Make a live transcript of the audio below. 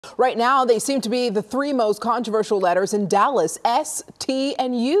Right now, they seem to be the three most controversial letters in Dallas: S, T,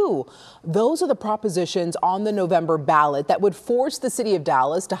 and U. Those are the propositions on the November ballot that would force the city of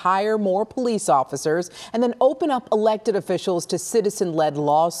Dallas to hire more police officers and then open up elected officials to citizen-led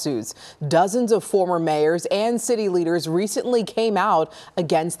lawsuits. Dozens of former mayors and city leaders recently came out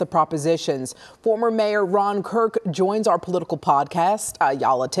against the propositions. Former Mayor Ron Kirk joins our political podcast,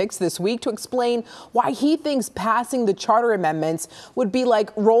 Y'all-itics, this week to explain why he thinks passing the charter amendments would be like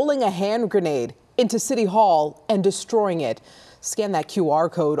rolling a hand grenade into City Hall and destroying it. Scan that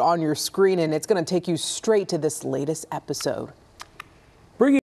QR code on your screen and it's going to take you straight to this latest episode.